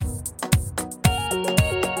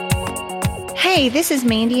Hey, this is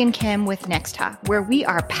Mandy and Kim with Next Talk, where we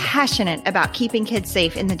are passionate about keeping kids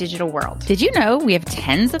safe in the digital world. Did you know we have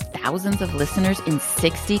tens of thousands of listeners in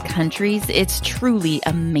 60 countries? It's truly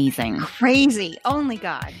amazing. Crazy. Only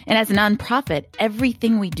God. And as a nonprofit,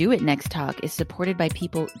 everything we do at Next Talk is supported by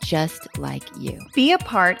people just like you. Be a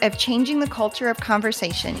part of changing the culture of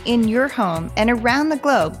conversation in your home and around the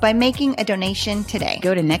globe by making a donation today.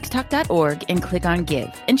 Go to nexttalk.org and click on Give.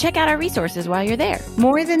 And check out our resources while you're there.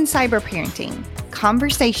 More than cyber parenting.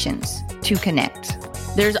 Conversations to connect.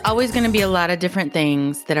 There's always going to be a lot of different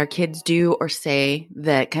things that our kids do or say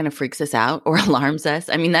that kind of freaks us out or alarms us.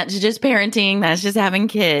 I mean, that's just parenting. That's just having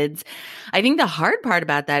kids. I think the hard part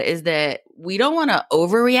about that is that we don't want to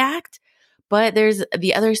overreact, but there's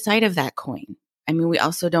the other side of that coin. I mean, we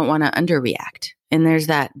also don't want to underreact. And there's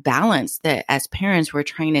that balance that as parents, we're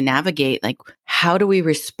trying to navigate, like, how do we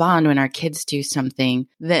respond when our kids do something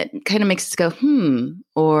that kind of makes us go,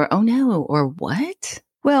 or, oh no, or what?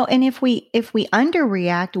 Well, and if we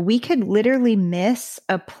underreact, we could literally miss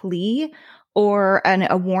a plea or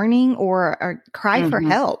a warning or a cry for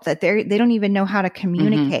help that they don't even know how to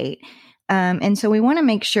communicate. And so we want to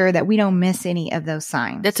make sure that we don't miss any of those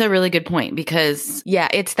signs. That's a really good point because,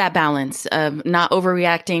 it's that balance of not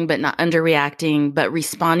overreacting, but not underreacting, but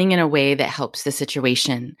responding in a way that helps the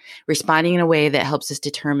situation, responding in a way that helps us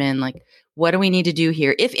determine, like, what do we need to do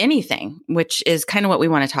here, if anything, which is kind of what we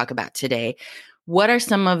want to talk about today. What are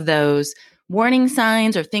some of those warning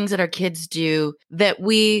signs or things that our kids do that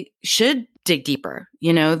we should dig deeper,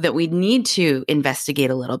 that we need to investigate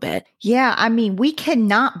a little bit? Yeah. I mean, we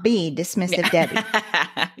cannot be dismissive Debbie.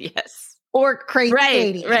 Yes. Or crazy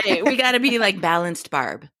Katie. Right. We got to be like balanced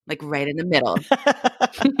Barb, like right in the middle.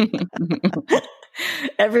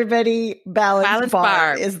 Everybody balanced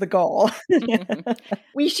Barb is the goal.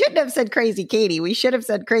 We shouldn't have said crazy Katie. We should have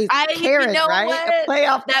said crazy Karen, right?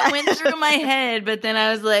 What? That went through my head, but then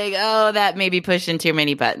I was like, oh, that may be pushing too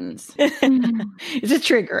many buttons. It's a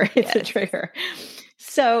trigger. It's a trigger.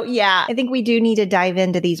 So I think we do need to dive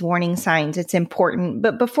into these warning signs. It's important.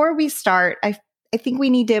 But before we start, I think we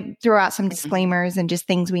need to throw out some disclaimers and just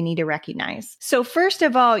things we need to recognize. So first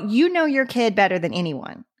of all, you know your kid better than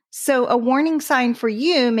anyone. So a warning sign for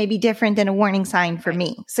you may be different than a warning sign for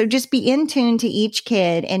me. So just be in tune to each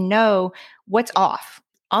kid and know what's off.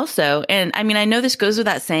 Also, and I mean, I know this goes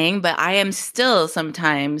without saying, but I am still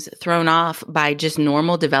sometimes thrown off by just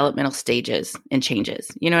normal developmental stages and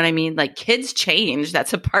changes. You know what I mean? Like, kids change.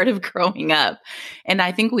 That's a part of growing up. And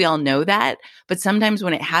I think we all know that. But sometimes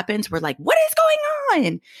when it happens, we're like, what is going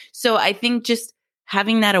on? So I think just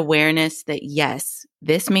having that awareness that, yes,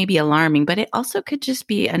 this may be alarming, but it also could just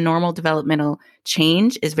be a normal developmental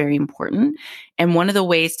change is very important. And one of the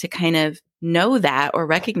ways to kind of know that or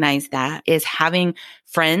recognize that is having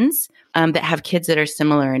friends that have kids that are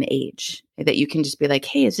similar in age, that you can just be like,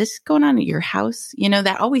 hey, is this going on at your house?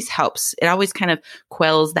 That always helps. It always kind of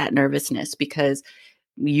quells that nervousness because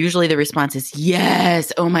usually the response is,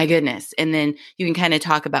 yes, oh my goodness. And then you can kind of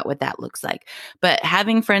talk about what that looks like. But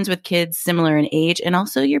having friends with kids similar in age and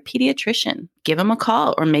also your pediatrician, give them a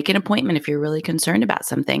call or make an appointment if you're really concerned about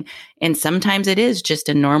something. And sometimes it is just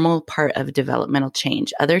a normal part of developmental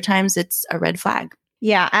change. Other times it's a red flag.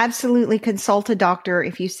 Yeah, absolutely. Consult a doctor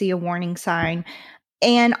if you see a warning sign.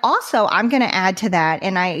 And also, I'm going to add to that,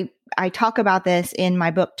 and I talk about this in my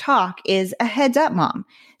book, Talk, is a heads up mom.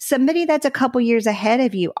 Somebody that's a couple years ahead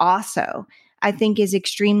of you also, I think, is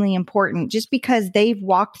extremely important just because they've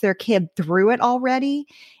walked their kid through it already.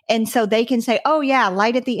 And so they can say, oh yeah,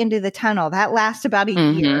 light at the end of the tunnel. That lasts about a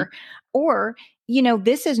year. Or,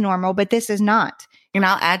 this is normal, but this is not. And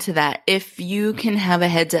I'll add to that. If you can have a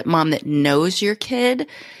heads up mom that knows your kid,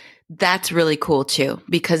 that's really cool too,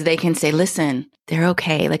 because they can say, listen, they're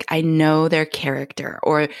okay. Like, I know their character,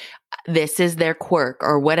 or this is their quirk,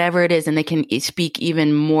 or whatever it is. And they can speak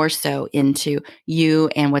even more so into you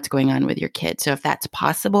and what's going on with your kid. So if that's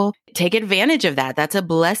possible, take advantage of that. That's a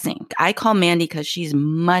blessing. I call Mandy because she's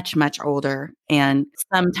much, much older and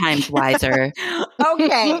sometimes wiser.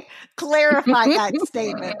 Okay. Clarify that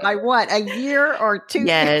statement. By what? A year or 2 years?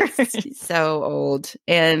 Yes. So old.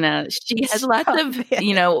 And she has lots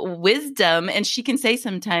of, wisdom, and she can say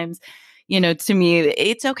sometimes, to me,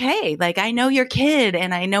 it's okay. Like, I know your kid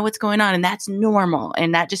and I know what's going on, and that's normal.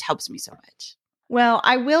 And that just helps me so much. Well,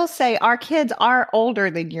 I will say our kids are older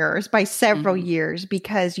than yours by several years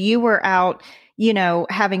because you were out,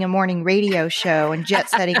 having a morning radio show and jet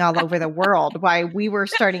setting all over the world, why we were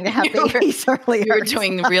starting to have babies earlier. You were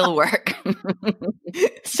doing real work.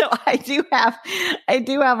 So I do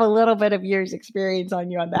have a little bit of years experience on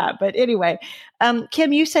you on that. But anyway,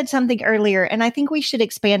 Kim, you said something earlier, and I think we should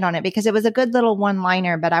expand on it because it was a good little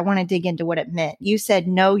one-liner, but I want to dig into what it meant. You said,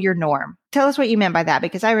 know your norm. Tell us what you meant by that,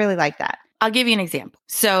 because I really like that. I'll give you an example.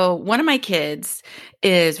 So one of my kids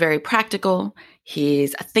is very practical.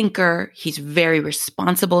 He's a thinker. He's very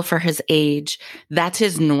responsible for his age. That's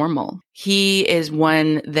his normal. He is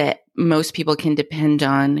one that most people can depend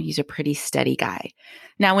on. He's a pretty steady guy.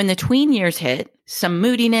 Now, when the tween years hit, some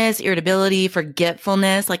moodiness, irritability,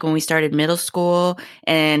 forgetfulness, like when we started middle school,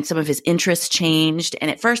 and some of his interests changed.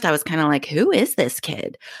 And at first I was kind of like, who is this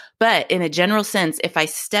kid? But in a general sense, if I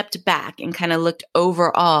stepped back and kind of looked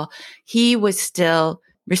overall, he was still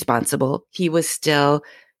responsible. He was still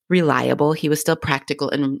reliable. He was still practical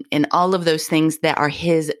and all of those things that are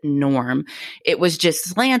his norm. It was just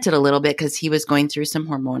slanted a little bit because he was going through some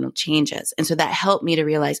hormonal changes. And so that helped me to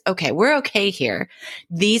realize, okay, we're okay here.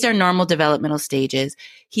 These are normal developmental stages.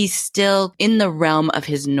 He's still in the realm of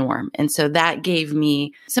his norm. And so that gave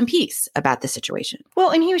me some peace about the situation. Well,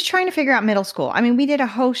 and he was trying to figure out middle school. I mean, we did a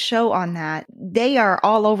whole show on that. They are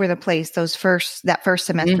all over the place, that first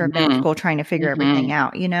semester of middle school, trying to figure everything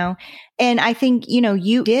out, And I think,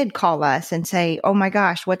 you did call us and say, oh my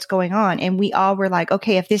gosh, what's going on? And we all were like,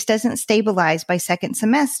 okay, if this doesn't stabilize by second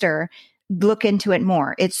semester, look into it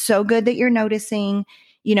more. It's so good that you're noticing,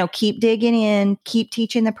 keep digging in, keep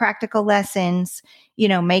teaching the practical lessons,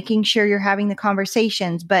 making sure you're having the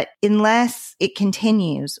conversations. But unless it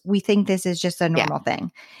continues, we think this is just a normal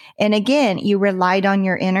thing. And again, you relied on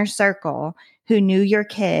your inner circle who knew your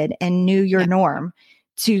kid and knew your norm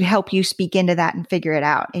to help you speak into that and figure it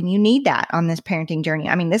out. And you need that on this parenting journey.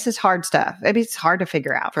 I mean, this is hard stuff. I mean, it's hard to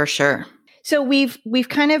figure out. For sure. So we've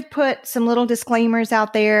kind of put some little disclaimers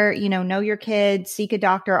out there, know your kid, seek a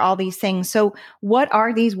doctor, all these things. So what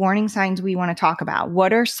are these warning signs we want to talk about?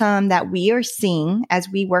 What are some that we are seeing as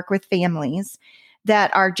we work with families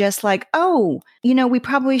that are just like, oh, we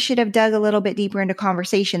probably should have dug a little bit deeper into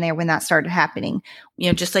conversation there when that started happening.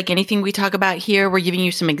 Just like anything we talk about here, we're giving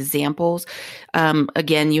you some examples.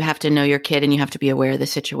 Again, you have to know your kid and you have to be aware of the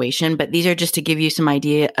situation, but these are just to give you some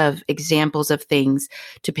idea of examples of things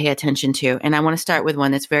to pay attention to. And I want to start with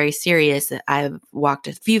one that's very serious that I've walked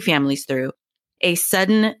a few families through: a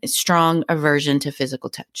sudden, strong aversion to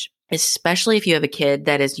physical touch, especially if you have a kid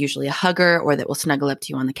that is usually a hugger or that will snuggle up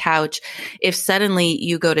to you on the couch. If suddenly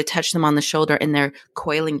you go to touch them on the shoulder and they're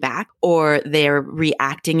coiling back, or they're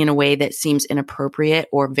reacting in a way that seems inappropriate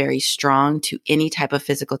or very strong to any type of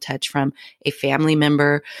physical touch from a family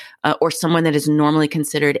member or someone that is normally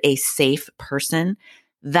considered a safe person,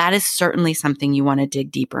 that is certainly something you want to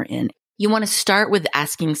dig deeper in. You want to start with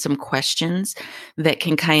asking some questions that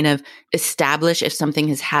can kind of establish if something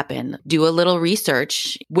has happened. Do a little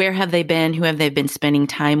research. Where have they been? Who have they been spending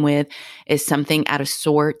time with? Is something out of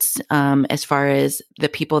sorts as far as the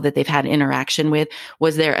people that they've had interaction with?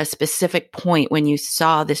 Was there a specific point when you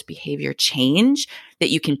saw this behavior change that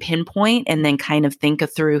you can pinpoint and then kind of think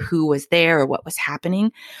through who was there or what was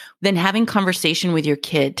happening? Then having conversation with your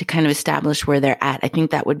kid to kind of establish where they're at. I think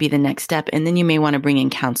that would be the next step. And then you may want to bring in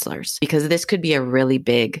counselors because this could be a really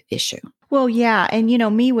big issue. Well, yeah. And,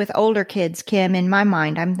 me with older kids, Kim, in my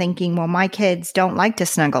mind, I'm thinking, well, my kids don't like to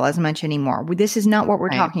snuggle as much anymore. This is not what we're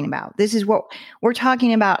talking about. This is what we're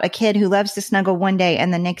talking about: a kid who loves to snuggle one day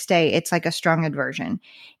and the next day it's like a strong aversion.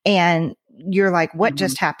 And you're like, what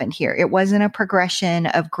just happened here? It wasn't a progression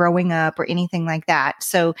of growing up or anything like that.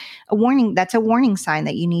 So that's a warning sign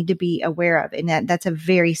that you need to be aware of. And that's a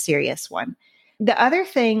very serious one. The other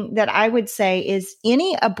thing that I would say is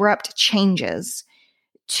any abrupt changes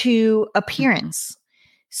to appearance.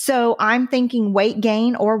 So I'm thinking weight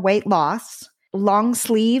gain or weight loss, long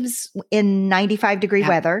sleeves in 95-degree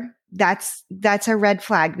weather. That's a red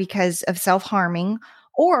flag because of self-harming.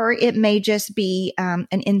 Or it may just be an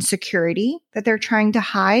insecurity that they're trying to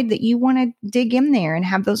hide that you want to dig in there and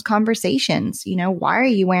have those conversations. Why are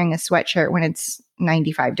you wearing a sweatshirt when it's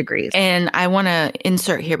 95 degrees? And I want to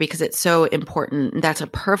insert here because it's so important. That's a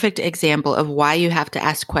perfect example of why you have to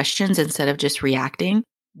ask questions instead of just reacting.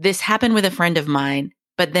 This happened with a friend of mine,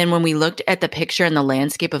 but then when we looked at the picture and the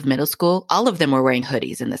landscape of middle school, all of them were wearing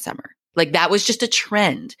hoodies in the summer. Like that was just a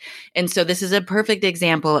trend. And so this is a perfect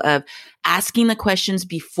example of asking the questions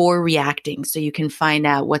before reacting so you can find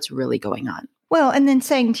out what's really going on. Well, and then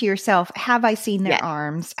saying to yourself, have I seen their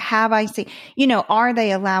arms? Have I seen, are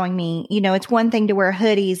they allowing me? It's one thing to wear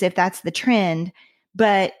hoodies if that's the trend,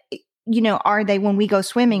 but Are they, when we go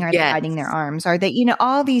swimming, are they Yes. hiding their arms? Are they,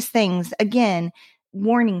 all these things, again,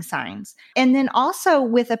 warning signs. And then also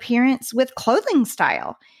with appearance, with clothing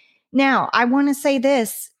style. Now, I want to say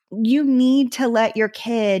this, you need to let your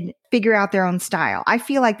kid figure out their own style. I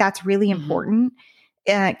feel like that's really important.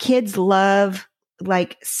 Kids love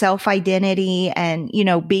like self-identity and,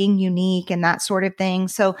 being unique and that sort of thing.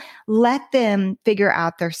 So let them figure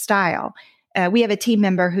out their style. We have a team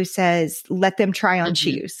member who says, let them try on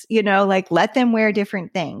shoes, like let them wear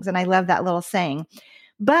different things. And I love that little saying.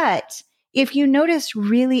 But if you notice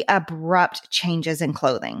really abrupt changes in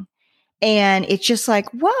clothing and it's just like,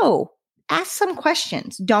 whoa, ask some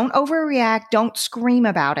questions. Don't overreact. Don't scream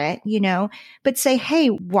about it, but say, hey,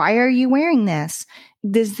 why are you wearing this?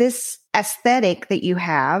 Does this aesthetic that you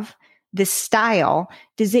have, this style,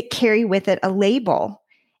 does it carry with it a label?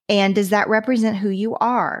 And does that represent who you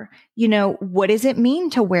are? What does it mean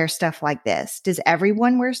to wear stuff like this? Does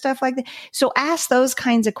everyone wear stuff like that? So ask those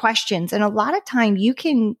kinds of questions. And a lot of time you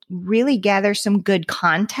can really gather some good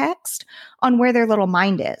context on where their little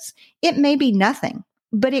mind is. It may be nothing,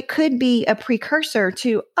 but it could be a precursor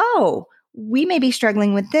to, oh, we may be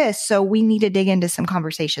struggling with this. So we need to dig into some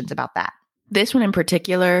conversations about that. This one in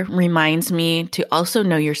particular reminds me to also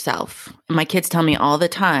know yourself. My kids tell me all the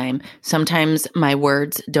time, sometimes my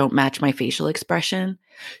words don't match my facial expression.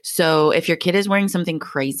 So if your kid is wearing something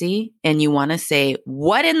crazy and you want to say,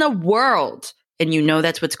 what in the world? And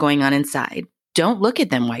that's what's going on inside. Don't look at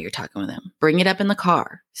them while you're talking with them. Bring it up in the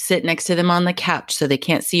car. Sit next to them on the couch so they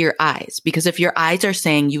can't see your eyes. Because if your eyes are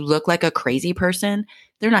saying you look like a crazy person,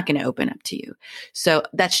 they're not going to open up to you. So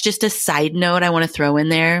that's just a side note I want to throw in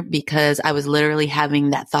there because I was literally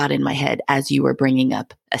having that thought in my head as you were bringing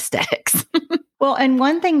up aesthetics. Well, and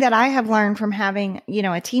one thing that I have learned from having,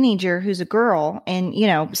 a teenager who's a girl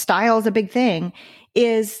and, style is a big thing,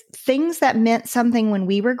 is things that meant something when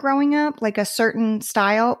we were growing up, like a certain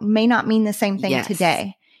style, may not mean the same thing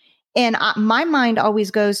today. And my mind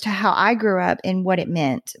always goes to how I grew up and what it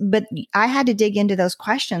meant. But I had to dig into those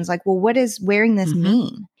questions like, well, what does wearing this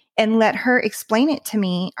mean? And let her explain it to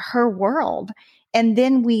me, her world. And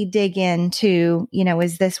then we dig into,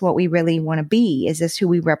 is this what we really want to be? Is this who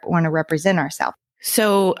we want to represent ourselves?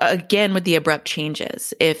 So again, with the abrupt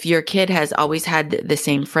changes, if your kid has always had the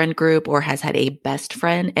same friend group or has had a best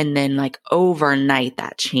friend and then like overnight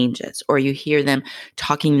that changes, or you hear them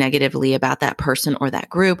talking negatively about that person or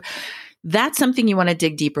that group, that's something you want to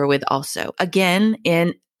dig deeper with also. Again,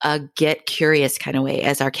 in a get curious kind of way,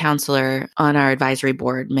 as our counselor on our advisory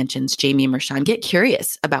board mentions, Jamie Mershon, get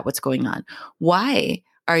curious about what's going on. Why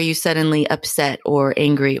are you suddenly upset or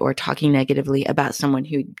angry or talking negatively about someone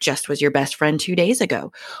who just was your best friend 2 days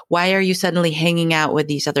ago? Why are you suddenly hanging out with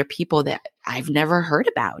these other people that I've never heard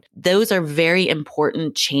about? Those are very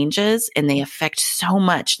important changes and they affect so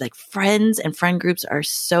much. Like friends and friend groups are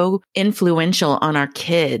so influential on our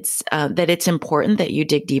kids that it's important that you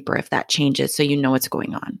dig deeper if that changes so you know what's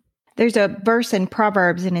going on. There's a verse in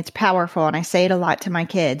Proverbs and it's powerful. And I say it a lot to my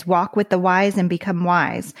kids. Walk with the wise and become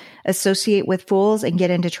wise. Associate with fools and get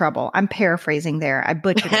into trouble. I'm paraphrasing there. I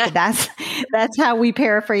butchered it. But that's how we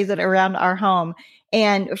paraphrase it around our home.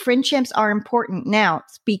 And friendships are important. Now,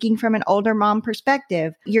 speaking from an older mom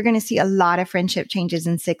perspective, you're going to see a lot of friendship changes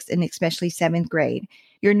in 6th and especially 7th grade.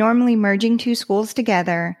 You're normally merging 2 schools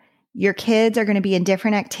together. Your kids are going to be in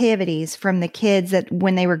different activities from the kids that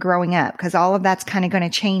when they were growing up, because all of that's kind of going to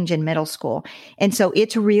change in middle school. And so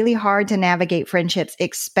it's really hard to navigate friendships,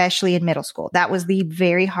 especially in middle school. That was the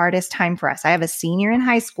very hardest time for us. I have a senior in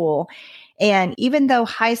high school. And even though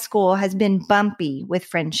high school has been bumpy with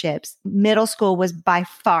friendships, middle school was by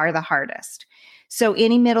far the hardest. So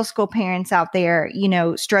any middle school parents out there,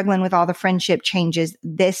 struggling with all the friendship changes,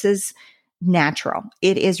 this is natural.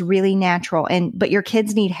 It is really natural. But your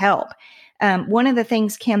kids need help. One of the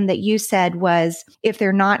things, Kim, that you said was if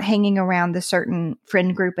they're not hanging around the certain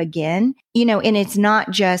friend group again, and it's not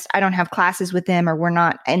just, I don't have classes with them or we're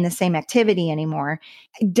not in the same activity anymore.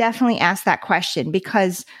 Definitely ask that question,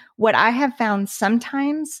 because what I have found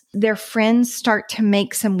sometimes their friends start to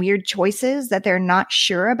make some weird choices that they're not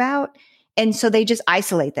sure about. And so they just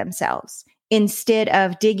isolate themselves instead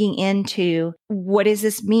of digging into what does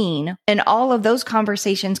this mean? And all of those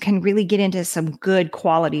conversations can really get into some good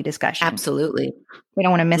quality discussion. Absolutely. We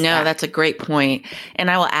don't want to miss that. No, that's a great point.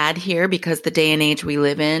 And I will add here, because the day and age we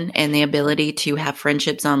live in and the ability to have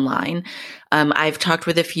friendships online, I've talked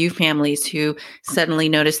with a few families who suddenly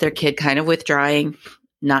notice their kid kind of withdrawing,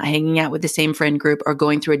 not hanging out with the same friend group, or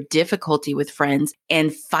going through a difficulty with friends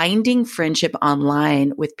and finding friendship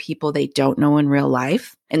online with people they don't know in real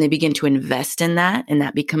life. And they begin to invest in that, and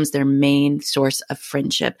that becomes their main source of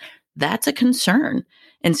friendship. That's a concern.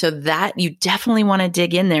 And so that you definitely want to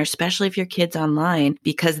dig in there, especially if your kid's online,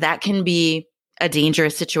 because that can be a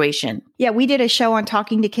dangerous situation. Yeah, we did a show on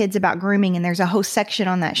talking to kids about grooming, and there's a whole section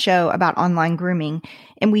on that show about online grooming.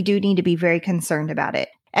 And we do need to be very concerned about it.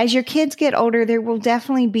 As your kids get older, there will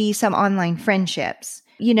definitely be some online friendships.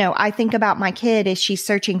 You know, I think about my kid as she's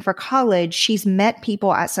searching for college. She's met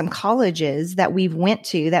people at some colleges that we've went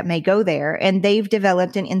to that may go there, and they've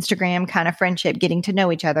developed an Instagram kind of friendship, getting to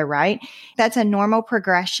know each other, right? That's a normal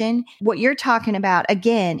progression. What you're talking about,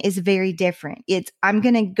 again, is very different. It's, I'm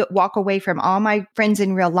going to walk away from all my friends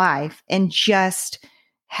in real life and just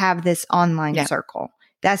have this online circle.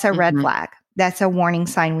 That's a red flag. That's a warning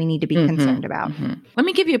sign we need to be concerned about. Let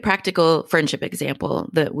me give you a practical friendship example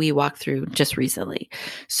that we walked through just recently.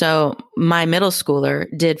 So my middle schooler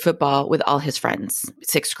did football with all his friends,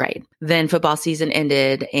 6th grade. Then football season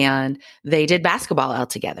ended and they did basketball out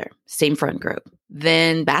together, same friend group.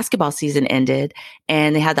 Then basketball season ended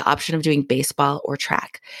and they had the option of doing baseball or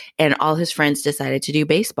track. And all his friends decided to do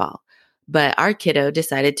baseball, but our kiddo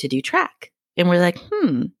decided to do track. And we're like,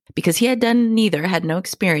 because he had done neither, had no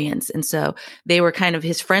experience. And so they were kind of,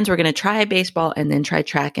 his friends were going to try baseball and then try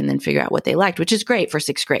track and then figure out what they liked, which is great for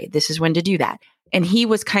 6th grade. This is when to do that. And he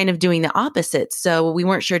was kind of doing the opposite. So we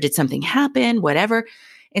weren't sure, did something happen, whatever.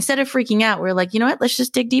 Instead of freaking out, we're like, you know what, let's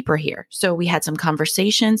just dig deeper here. So we had some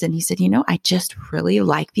conversations and he said, you know, I just really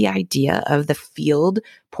like the idea of the field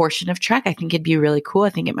portion of track. I think it'd be really cool. I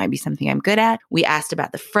think it might be something I'm good at. We asked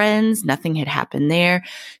about the friends. Nothing had happened there.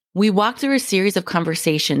 We walked through a series of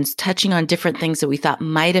conversations touching on different things that we thought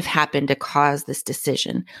might have happened to cause this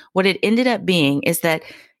decision. What it ended up being is that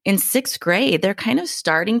in 6th grade, they're kind of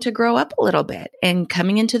starting to grow up a little bit and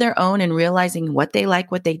coming into their own and realizing what they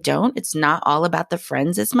like, what they don't. It's not all about the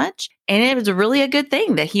friends as much. And it was really a good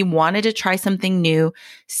thing that he wanted to try something new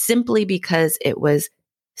simply because it was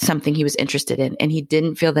something he was interested in and he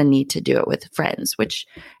didn't feel the need to do it with friends, which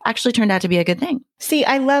actually turned out to be a good thing. See,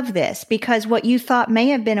 I love this because what you thought may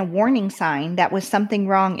have been a warning sign that was something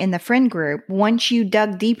wrong in the friend group, once you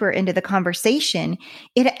dug deeper into the conversation,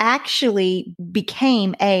 it actually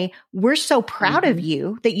became we're so proud of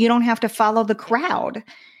you that you don't have to follow the crowd.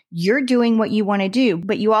 You're doing what you want to do,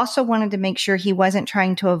 but you also wanted to make sure he wasn't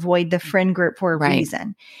trying to avoid the friend group for a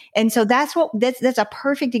reason. And so that's a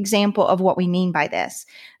perfect example of what we mean by this.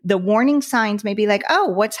 The warning signs may be like, oh,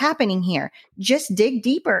 what's happening here? Just dig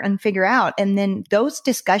deeper and figure out. And then those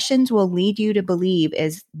discussions will lead you to believe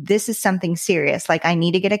this is something serious. Like I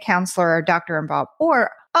need to get a counselor or doctor involved,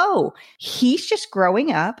 or, oh, he's just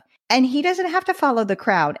growing up. And he doesn't have to follow the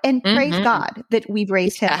crowd. And praise God that we've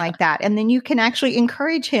raised him like that. And then you can actually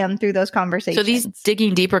encourage him through those conversations. So these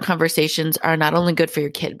digging deeper conversations are not only good for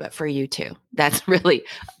your kid, but for you too. That's really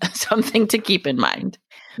something to keep in mind.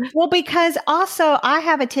 Well, because also I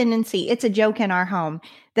have a tendency, it's a joke in our home,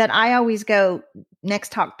 that I always go,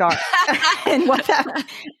 next talk dark. And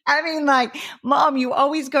I mean, like, Mom, you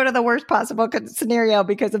always go to the worst possible scenario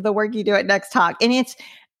because of the work you do at Next Talk. And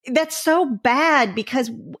that's so bad because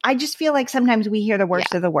I just feel like sometimes we hear the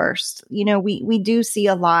worst of the worst. You know, we do see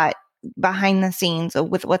a lot behind the scenes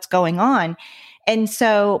with what's going on. And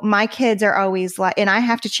so my kids are always like, and I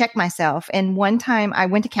have to check myself. And one time I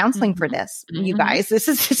went to counseling for this, you guys, this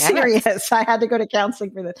is serious. I had to go to counseling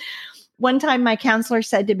for this. One time my counselor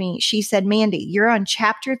said to me, she said, Mandy, you're on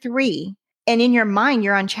chapter 3. And in your mind,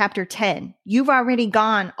 you're on chapter 10. You've already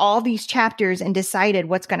gone all these chapters and decided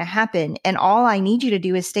what's going to happen. And all I need you to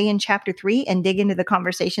do is stay in chapter 3 and dig into the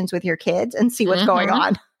conversations with your kids and see what's going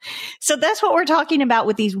on. So that's what we're talking about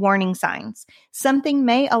with these warning signs. Something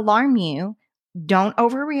may alarm you. Don't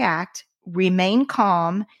overreact. Remain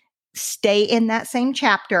calm. Stay in that same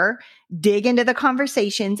chapter. Dig into the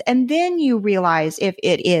conversations. And then you realize if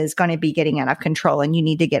it is going to be getting out of control and you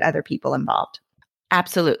need to get other people involved.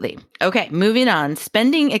 Absolutely. Okay, moving on.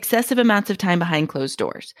 Spending excessive amounts of time behind closed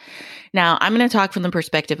doors. Now, I'm going to talk from the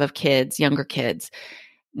perspective of kids, younger kids.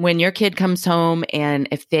 When your kid comes home and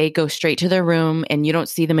if they go straight to their room and you don't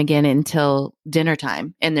see them again until dinner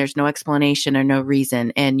time and there's no explanation or no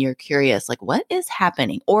reason and you're curious, like, what is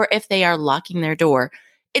happening? Or if they are locking their door,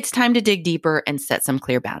 it's time to dig deeper and set some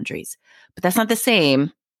clear boundaries. But that's not the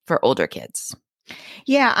same for older kids.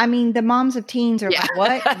 Yeah, I mean, the moms of teens are like,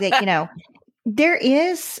 what? There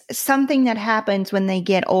is something that happens when they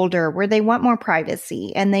get older where they want more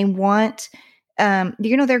privacy and they want,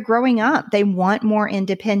 they're growing up. They want more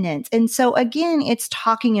independence. And so again, it's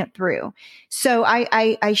talking it through. So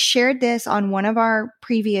I shared this on one of our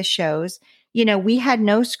previous shows. We had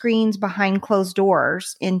no screens behind closed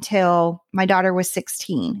doors until my daughter was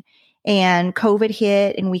 16. and COVID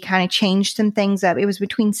hit and we kind of changed some things up. It was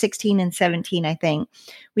between 16 and 17, I think.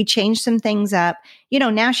 We changed some things up.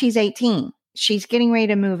 Now she's 18. She's getting ready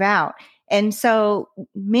to move out. And so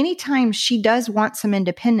many times she does want some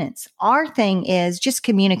independence. Our thing is just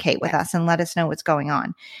communicate with us and let us know what's going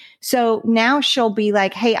on. So now she'll be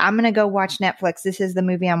like, hey, I'm going to go watch Netflix. This is the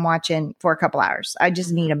movie I'm watching for a couple hours. I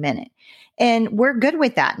just need a minute. And we're good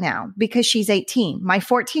with that now because she's 18. My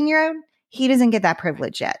 14-year-old, he doesn't get that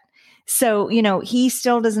privilege yet. So, he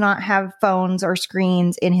still does not have phones or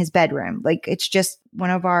screens in his bedroom. Like, it's just one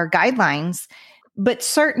of our guidelines. But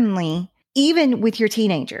certainly, even with your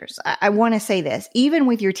teenagers, I want to say this, even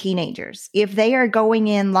with your teenagers, if they are going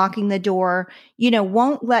in, locking the door,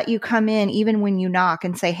 won't let you come in even when you knock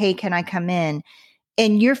and say, hey, can I come in?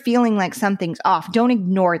 And you're feeling like something's off. Don't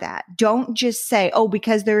ignore that. Don't just say, oh,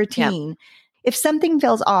 because they're a teen. Yep. If something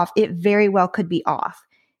feels off, it very well could be off.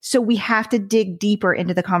 So we have to dig deeper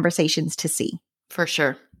into the conversations to see. For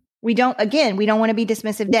sure. We don't want to be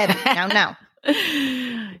dismissive, Debbie. No.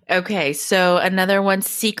 Okay. So another one,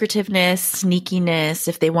 secretiveness, sneakiness.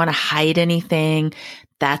 If they want to hide anything,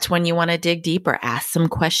 that's when you want to dig deeper. Ask some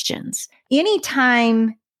questions.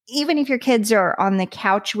 Anytime, even if your kids are on the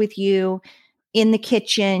couch with you, in the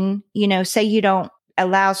kitchen, say you don't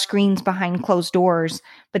allow screens behind closed doors,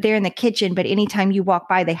 but they're in the kitchen, but anytime you walk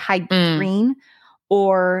by, they hide the screen.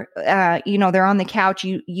 Or, they're on the couch,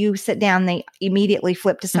 you sit down, they immediately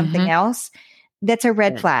flip to something else. That's a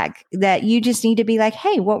red flag that you just need to be like,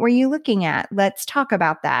 hey, what were you looking at? Let's talk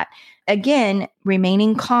about that. Again,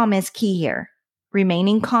 remaining calm is key here.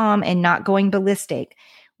 Remaining calm and not going ballistic.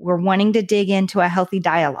 We're wanting to dig into a healthy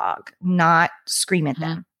dialogue, not scream at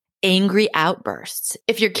them. Angry outbursts.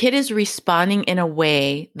 If your kid is responding in a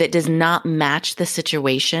way that does not match the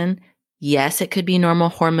situation, yes, it could be normal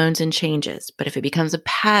hormones and changes, but if it becomes a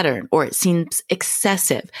pattern or it seems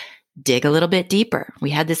excessive, dig a little bit deeper.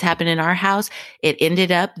 We had this happen in our house. It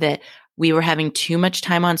ended up that we were having too much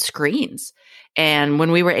time on screens. And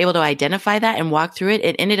when we were able to identify that and walk through it,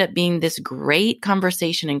 it ended up being this great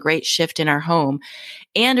conversation and great shift in our home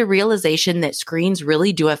and a realization that screens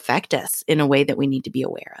really do affect us in a way that we need to be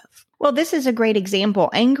aware of. Well, this is a great example.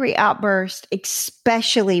 Angry outburst,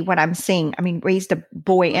 especially what I'm seeing. I mean, raised a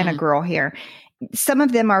boy and a girl here. Some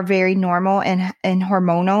of them are very normal and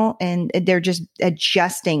hormonal, and they're just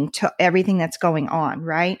adjusting to everything that's going on,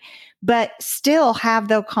 right? But still have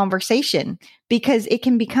the conversation because it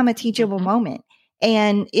can become a teachable moment.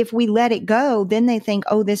 And if we let it go, then they think,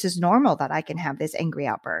 oh, this is normal that I can have this angry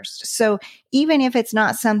outburst. So even if it's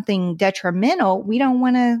not something detrimental, we don't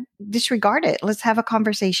want to disregard it. Let's have a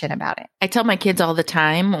conversation about it. I tell my kids all the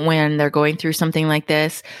time when they're going through something like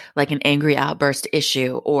this, like an angry outburst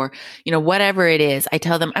issue or, whatever it is, I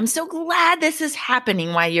tell them, I'm so glad this is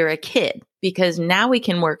happening while you're a kid. Because now we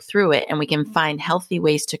can work through it and we can find healthy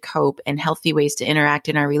ways to cope and healthy ways to interact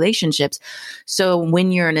in our relationships. So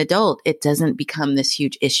when you're an adult, it doesn't become this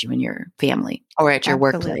huge issue in your family or at your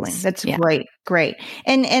workplace. That's great.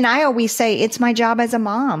 And I always say it's my job as a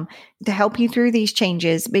mom to help you through these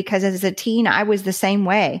changes because as a teen, I was the same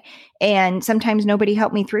way. And sometimes nobody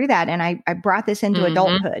helped me through that. And I brought this into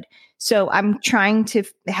adulthood. So I'm trying to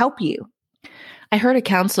help you. I heard a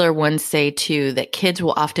counselor once say too that kids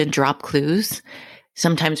will often drop clues,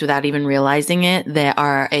 sometimes without even realizing it, that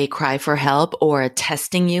are a cry for help or a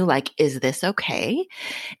testing you like, is this okay?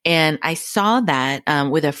 And I saw that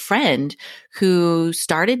with a friend who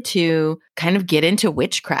started to kind of get into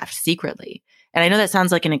witchcraft secretly. And I know that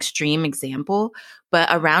sounds like an extreme example, but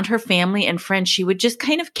around her family and friends, she would just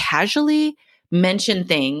kind of casually mention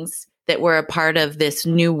things that were a part of this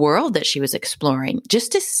new world that she was exploring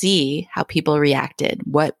just to see how people reacted,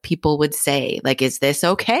 what people would say, like, is this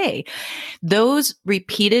okay? Those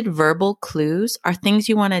repeated verbal clues are things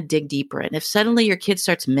you want to dig deeper in. If suddenly your kid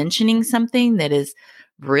starts mentioning something that is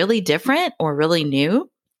really different or really new,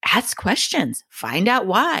 ask questions, find out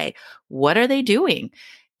why. What are they doing?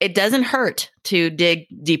 It doesn't hurt to dig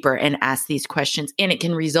deeper and ask these questions, and it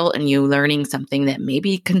can result in you learning something that may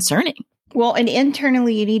be concerning. Well, and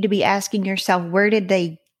internally, you need to be asking yourself, where did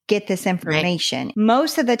they get this information? Right.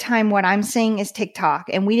 Most of the time, what I'm seeing is TikTok.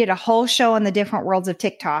 And we did a whole show on the different worlds of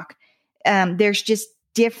TikTok. There's just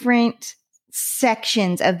different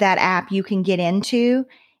sections of that app you can get into.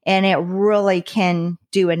 And it really can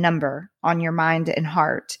do a number on your mind and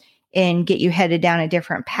heart and get you headed down a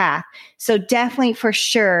different path. So definitely for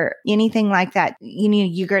sure, anything like that,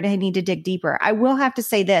 you're going to need to dig deeper. I will have to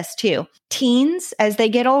say this too. Teens, as they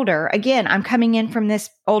get older, again, I'm coming in from this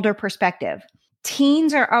older perspective.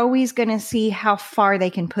 Teens are always going to see how far they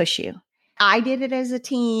can push you. I did it as a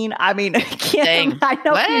teen. I mean, Kim, Dang. I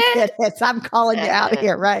know What? you did this. I'm calling you out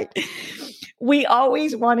here, right? We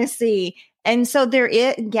always want to see. And so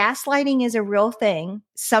gaslighting is a real thing.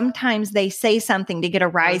 Sometimes they say something to get a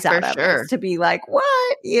rise out of us, to be like,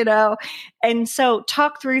 what? And so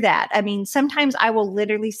talk through that. I mean, sometimes I will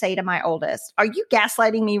literally say to my oldest, are you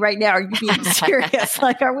gaslighting me right now? Are you being serious?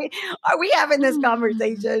 Like, are we having this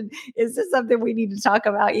conversation? Is this something we need to talk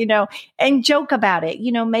about, and joke about it,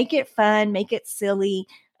 make it fun, make it silly.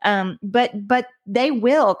 But they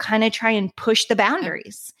will kind of try and push the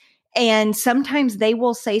boundaries. And sometimes they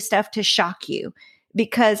will say stuff to shock you,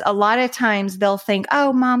 because a lot of times they'll think,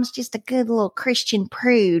 oh, mom's just a good little Christian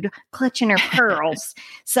prude clutching her pearls.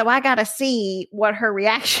 So I got to see what her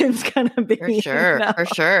reaction's going to be. For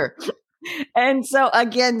sure. And so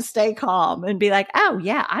again, stay calm and be like, oh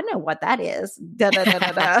yeah, I know what that is. Da, da, da,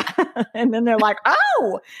 da, da. And then they're like,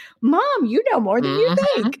 oh, mom, you know more than you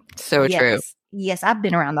think. So true. Yes, I've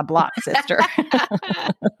been around the block, sister.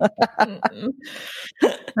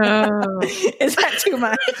 Is that too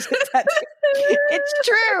much? It's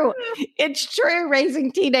true. It's true.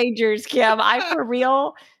 Raising teenagers, Kim. For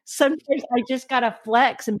real. Sometimes I just got to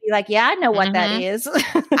flex and be like, yeah, I know what that is.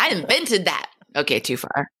 I invented that. Okay, too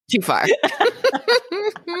far.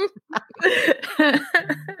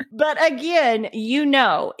 But again,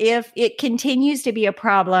 if it continues to be a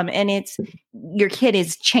problem and your kid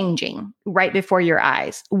is changing right before your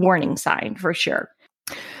eyes, warning sign for sure.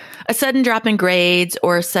 A sudden drop in grades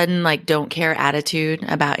or a sudden don't care attitude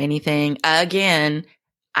about anything. Again,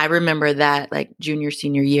 I remember that junior,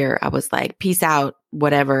 senior year, I was like, peace out,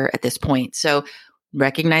 whatever at this point. So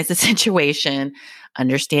recognize the situation,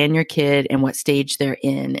 understand your kid and what stage they're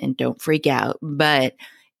in, and don't freak out. But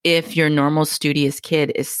if your normal studious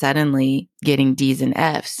kid is suddenly getting D's and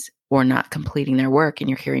F's or not completing their work and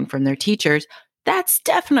you're hearing from their teachers, that's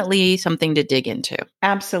definitely something to dig into.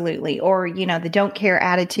 Absolutely. Or, the don't care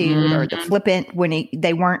attitude or the flippant when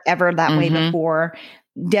they weren't ever that way before.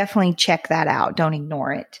 Definitely check that out. Don't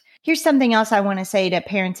ignore it. Here's something else I want to say to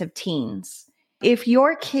parents of teens. If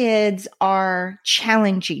your kids are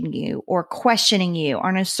challenging you or questioning you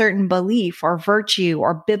on a certain belief or virtue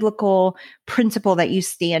or biblical principle that you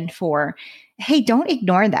stand for, hey, don't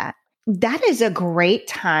ignore that. That is a great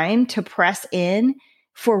time to press in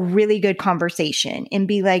for really good conversation and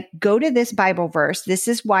be like, go to this Bible verse. This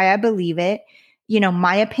is why I believe it.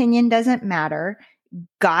 My opinion doesn't matter.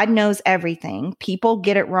 God knows everything. People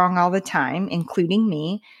get it wrong all the time, including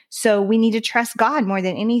me. So we need to trust God more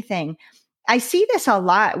than anything. I see this a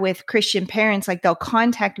lot with Christian parents. They'll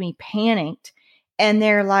contact me panicked and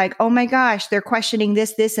they're like, oh my gosh, they're questioning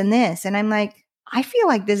this, this, and this. And I'm like, I feel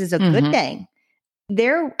like this is a good thing.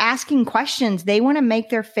 They're asking questions. They want to make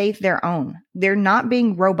their faith their own. They're not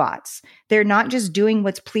being robots. They're not just doing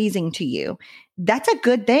what's pleasing to you. That's a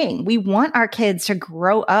good thing. We want our kids to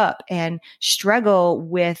grow up and struggle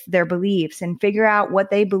with their beliefs and figure out what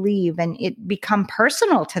they believe and it become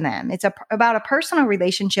personal to them. It's about a personal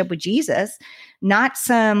relationship with Jesus, not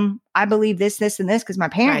I believe this, this, and this because my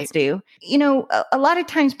parents do. A lot of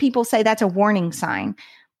times people say that's a warning sign.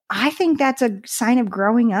 I think that's a sign of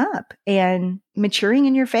growing up and maturing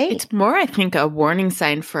in your faith. It's more, I think, a warning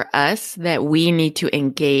sign for us that we need to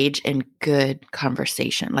engage in good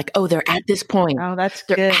conversation. They're at this point. Oh, that's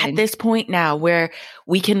they're good. At this point now where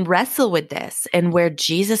we can wrestle with this and where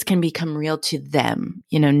Jesus can become real to them,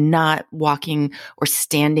 not walking or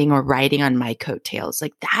standing or riding on my coattails.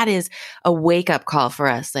 That is a wake-up call for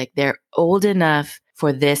us. They're old enough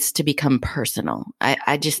for this to become personal.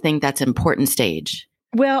 I just think that's an important stage.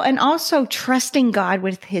 Well, and also trusting God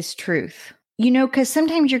with his truth, because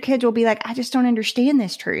sometimes your kids will be like, I just don't understand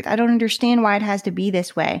this truth. I don't understand why it has to be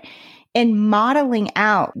this way. And modeling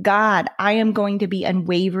out, God, I am going to be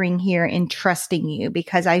unwavering here in trusting you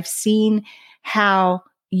because I've seen how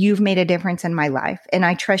you've made a difference in my life. And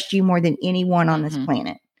I trust you more than anyone on this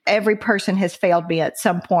planet. Every person has failed me at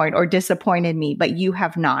some point or disappointed me, but you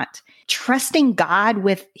have not. Trusting God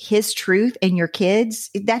with his truth in your kids,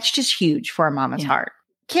 that's just huge for a mama's heart.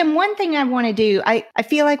 Kim, one thing I want to do, I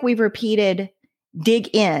feel like we've repeated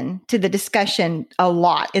dig in to the discussion a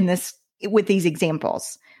lot with these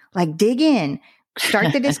examples. Dig in,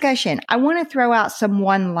 start the discussion. I want to throw out some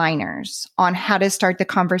one-liners on how to start the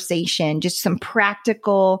conversation, just some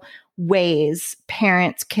practical ways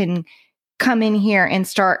parents can come in here and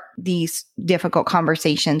start these difficult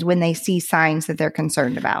conversations when they see signs that they're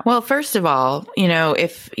concerned about. Well, first of all,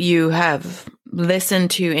 if you have listened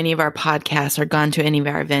to any of our podcasts or gone to any of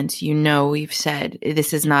our events, you know we've said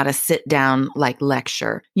this is not a sit down like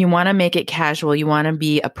lecture. You want to make it casual. You want to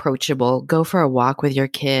be approachable. Go for a walk with your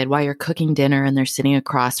kid while you're cooking dinner and they're sitting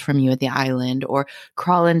across from you at the island, or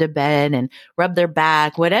crawl into bed and rub their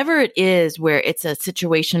back. Whatever it is where it's a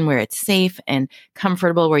situation where it's safe and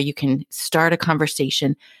comfortable, where you can start a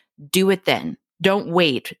conversation, do it then. Don't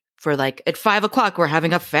wait for like at 5 o'clock, we're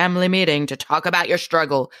having a family meeting to talk about your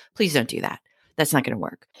struggle. Please don't do that. That's not going to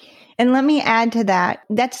work. And let me add to that.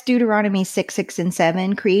 That's Deuteronomy 6, 6, and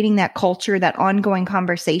 7, creating that culture, that ongoing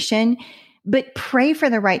conversation. But pray for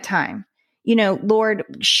the right time. You know, Lord,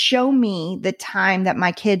 show me the time that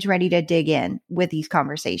my kid's ready to dig in with these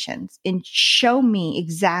conversations, and show me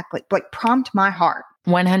exactly, like, prompt my heart.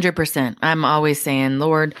 100%. I'm always saying,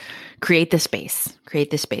 Lord, create the space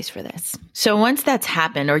for this. So once that's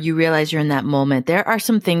happened, or you realize you're in that moment, there are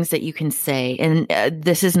some things that you can say. And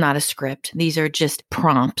this is not a script. These are just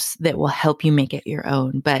prompts that will help you make it your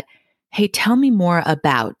own. But hey, tell me more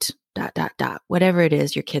about ... whatever it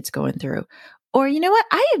is your kid's going through. Or, you know what,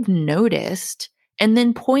 I have noticed, and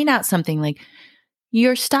then point out something like,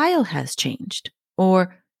 your style has changed,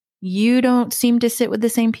 or you don't seem to sit with the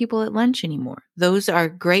same people at lunch anymore. Those are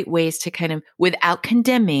great ways to kind of, without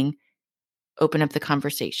condemning, open up the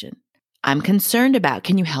conversation. I'm concerned about,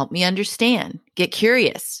 can you help me understand? Get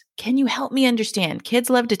curious. Can you help me understand? Kids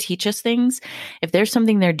love to teach us things. If there's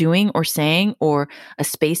something they're doing or saying, or a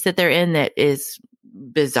space that they're in that is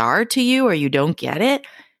bizarre to you, or you don't get it,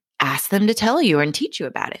 ask them to tell you and teach you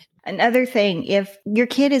about it. Another thing, if your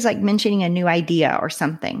kid is like mentioning a new idea or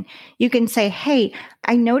something, you can say, hey,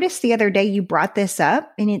 I noticed the other day you brought this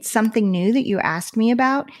up and it's something new that you asked me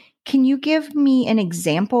about. Can you give me an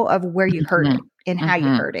example of where you heard it and how you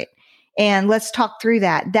heard it? And let's talk through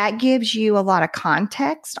that. That gives you a lot of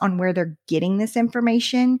context on where they're getting this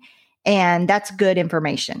information. And that's good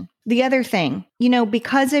information. The other thing, you know,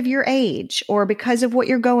 because of your age, or because of what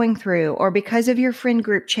you're going through, or because of your friend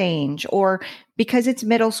group change, or because it's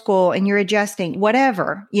middle school and you're adjusting,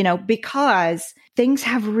 whatever, you know, because things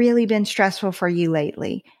have really been stressful for you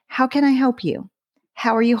lately. How can I help you?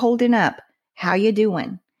 How are you holding up? How you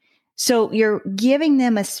doing? So you're giving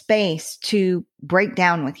them a space to break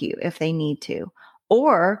down with you if they need to.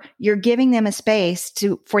 Or you're giving them a space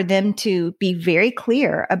for them to be very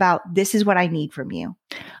clear about, this is what I need from you.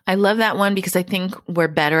 I love that one, because I think we're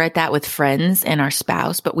better at that with friends and our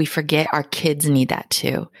spouse, but we forget our kids need that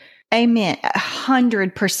too. Amen.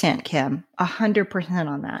 100%, Kim. 100%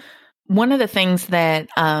 on that. One of the things that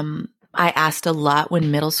I asked a lot when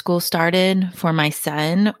middle school started for my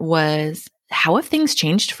son was, how have things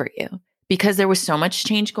changed for you? Because there was so much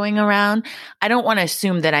change going around. I don't want to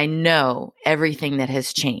assume that I know everything that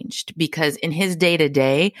has changed, because in his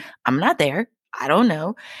day-to-day, I'm not there. I don't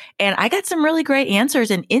know. And I got some really great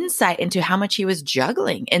answers and insight into how much he was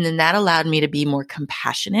juggling. And then that allowed me to be more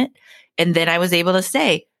compassionate. And then I was able to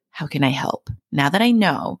say, how can I help? Now that I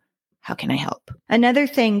know, how can I help? Another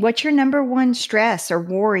thing, what's your number one stress or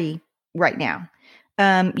worry right now?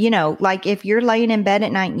 You know, like if you're laying in bed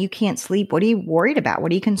at night and you can't sleep, what are you worried about?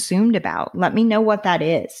 What are you consumed about? Let me know what that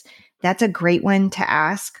is. That's a great one to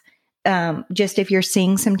ask. Just if you're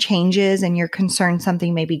seeing some changes and you're concerned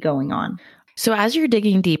something may be going on. So as you're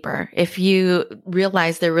digging deeper, if you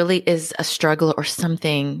realize there really is a struggle or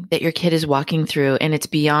something that your kid is walking through and it's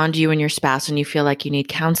beyond you and your spouse and you feel like you need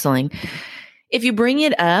counseling, if you bring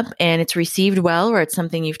it up and it's received well, or it's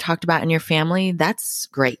something you've talked about in your family, that's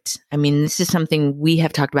great. I mean, this is something we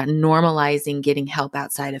have talked about, normalizing getting help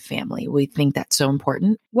outside of family. We think that's so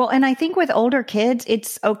important. Well, and I think with older kids,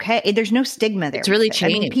 it's okay. There's no stigma there. It's really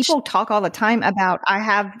changed. I mean, people talk all the time about,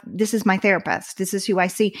 this is my therapist. This is who I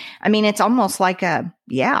see. I mean, it's almost like I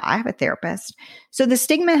have a therapist. So the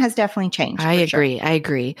stigma has definitely changed. I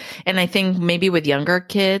agree. And I think maybe with younger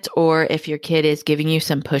kids, or if your kid is giving you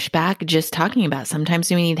some pushback, just talking about, sometimes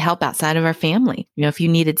we need help outside of our family. You know, if you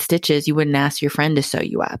needed stitches, you wouldn't ask your friend to sew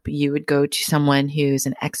you up. You would go to someone who's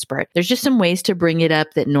an expert. There's just some ways to bring it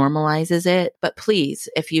up that normalizes it. But please,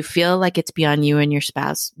 if you feel like it's beyond you and your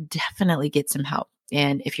spouse, definitely get some help.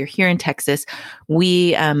 And if you're here in Texas,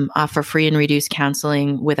 we offer free and reduced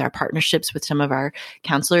counseling with our partnerships with some of our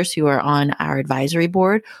counselors who are on our advisory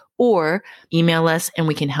board, or email us and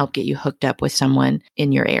we can help get you hooked up with someone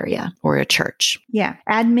in your area or a church. Yeah.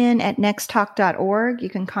 admin@nexttalk.org. You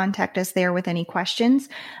can contact us there with any questions.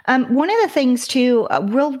 One of the things too, a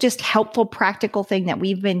real just helpful practical thing that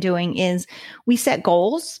we've been doing is we set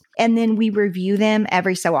goals and then we review them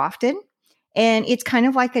every so often. And it's kind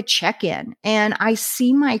of like a check-in. And I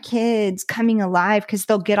see my kids coming alive because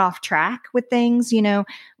they'll get off track with things.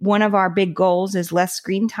 One of our big goals is less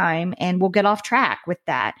screen time, and we'll get off track with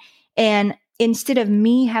that. And instead of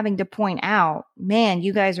me having to point out, man,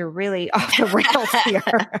 you guys are really off the rails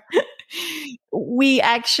here, we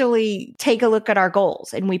actually take a look at our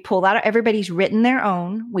goals and we pull out, everybody's written their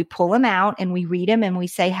own. We pull them out and we read them and we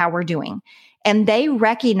say how we're doing. And they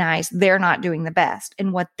recognize they're not doing the best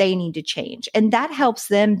and what they need to change. And that helps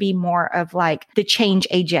them be more of like the change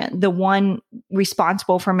agent, the one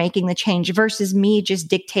responsible for making the change versus me just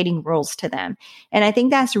dictating rules to them. And I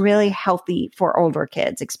think that's really healthy for older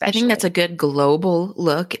kids, especially. I think that's a good global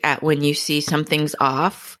look at when you see something's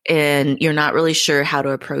off and you're not really sure how to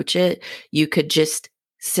approach it. You could just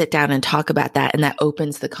sit down and talk about that. And that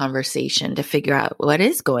opens the conversation to figure out what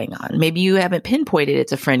is going on. Maybe you haven't pinpointed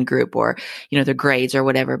it's a friend group or, their grades or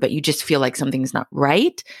whatever, but you just feel like something's not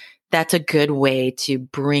right. That's a good way to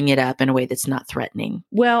bring it up in a way that's not threatening.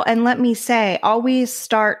 Well, and let me say, always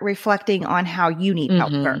start reflecting on how you need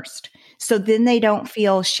help first. So then they don't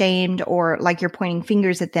feel shamed or like you're pointing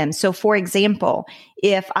fingers at them. So for example,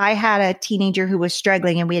 if I had a teenager who was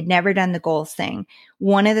struggling and we had never done the goals thing,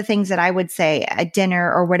 one of the things that I would say at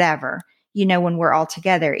dinner or whatever, when we're all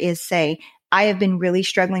together is say, I have been really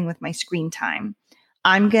struggling with my screen time.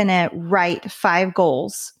 I'm going to write 5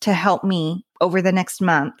 goals to help me over the next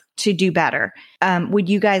month to do better. Would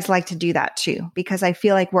you guys like to do that too? Because I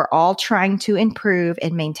feel like we're all trying to improve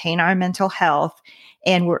and maintain our mental health,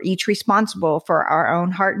 and we're each responsible for our own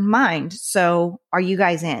heart and mind. So are you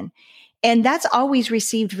guys in? And that's always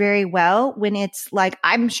received very well when it's like,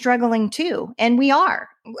 I'm struggling too. And we are.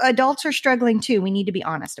 Adults are struggling too. We need to be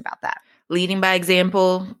honest about that. Leading by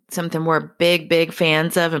example, something we're big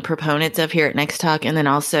fans of and proponents of here at Next Talk. And then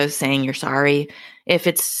also saying you're sorry if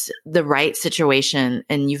it's the right situation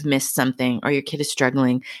and you've missed something or your kid is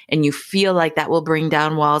struggling and you feel like that will bring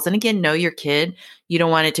down walls. And again, know your kid. You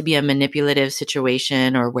don't want it to be a manipulative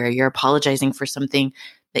situation or where you're apologizing for something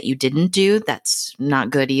that you didn't do. That's not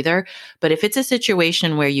good either. But if it's a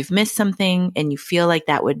situation where you've missed something and you feel like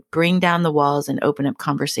that would bring down the walls and open up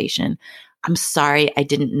conversation, I'm sorry, I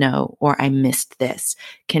didn't know, or I missed this,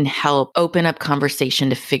 can help open up conversation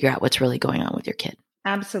to figure out what's really going on with your kid.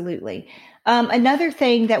 Absolutely. Another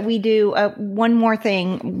thing that we do, one more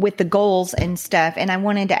thing with the goals and stuff, and I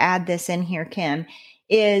wanted to add this in here, Kim,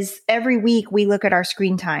 is every week we look at our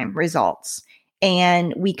screen time results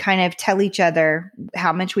and we kind of tell each other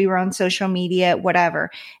how much we were on social media, whatever.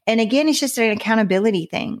 And again, it's just an accountability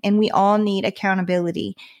thing, and we all need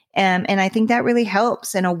accountability. And I think that really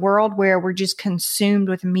helps in a world where we're just consumed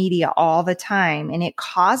with media all the time. And it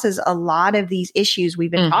causes a lot of these issues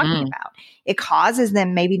we've been talking about. It causes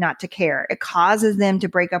them maybe not to care. It causes them to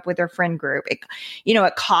break up with their friend group. It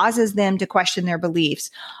causes them to question their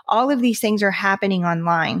beliefs. All of these things are happening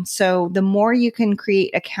online. So the more you can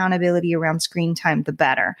create accountability around screen time, the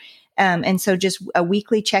better. And so just a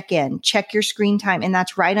weekly check-in, check your screen time. And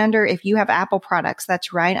that's right under, if you have Apple products,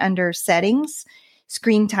 that's right under settings,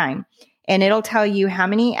 screen time. And it'll tell you how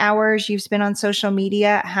many hours you've spent on social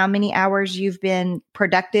media, how many hours you've been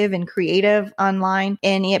productive and creative online.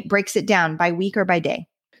 And it breaks it down by week or by day.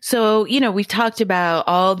 So, we've talked about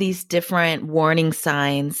all these different warning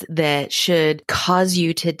signs that should cause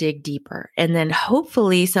you to dig deeper. And then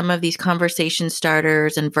hopefully some of these conversation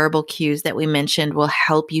starters and verbal cues that we mentioned will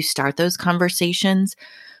help you start those conversations.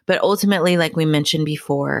 But ultimately, like we mentioned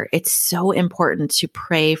before, it's so important to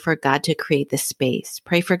pray for God to create the space.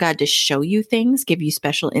 Pray for God to show you things, give you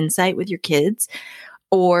special insight with your kids,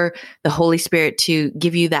 or the Holy Spirit to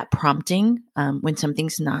give you that prompting when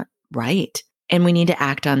something's not right. And we need to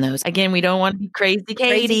act on those. Again, we don't want to be crazy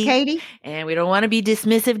Katie. And we don't want to be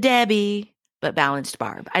dismissive Debbie, but balanced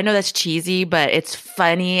Barb. I know that's cheesy, but it's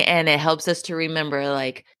funny and it helps us to remember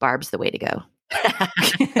like Barb's the way to go.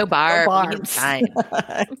 Go Barb.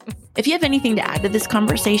 If you have anything to add to this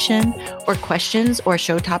conversation or questions or a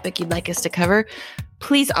show topic you'd like us to cover,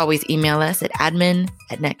 please always email us at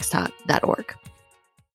admin@nexttalk.org.